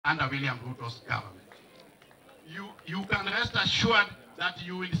under William Ruto's government. You can rest assured that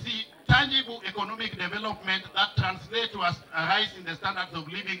you will see tangible economic development that translates to a rise in the standards of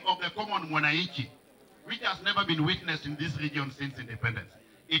living of the common mwananchi, which has never been witnessed in this region since independence.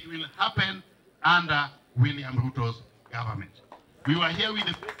 It will happen under William Ruto's government. We were here with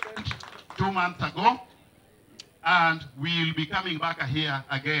the president 2 months ago, and we will be coming back here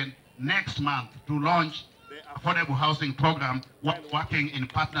again next month to launch the affordable housing program, working in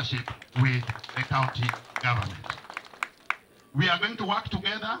partnership with the county government. We are going to work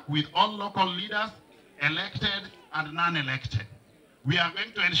together with all local leaders, elected and non-elected. We are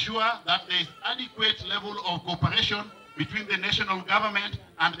going to ensure that there is adequate level of cooperation between the national government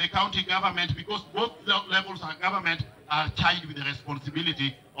and the county government, because both levels of government are charged with the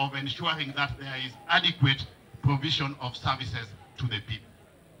responsibility of ensuring that there is adequate provision of services to the people.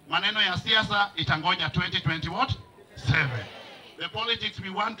 Maneno ya siasa itangoja 2027. The politics we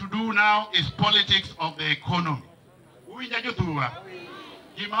want to do now is politics of the economy. Uinjajutua.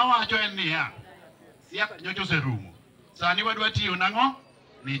 Kimawa achoenia. Siaka nyocho serumu. Sani wadua tiyo nango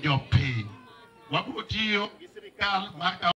ni jopeni. Wabu tiyo isirikal marka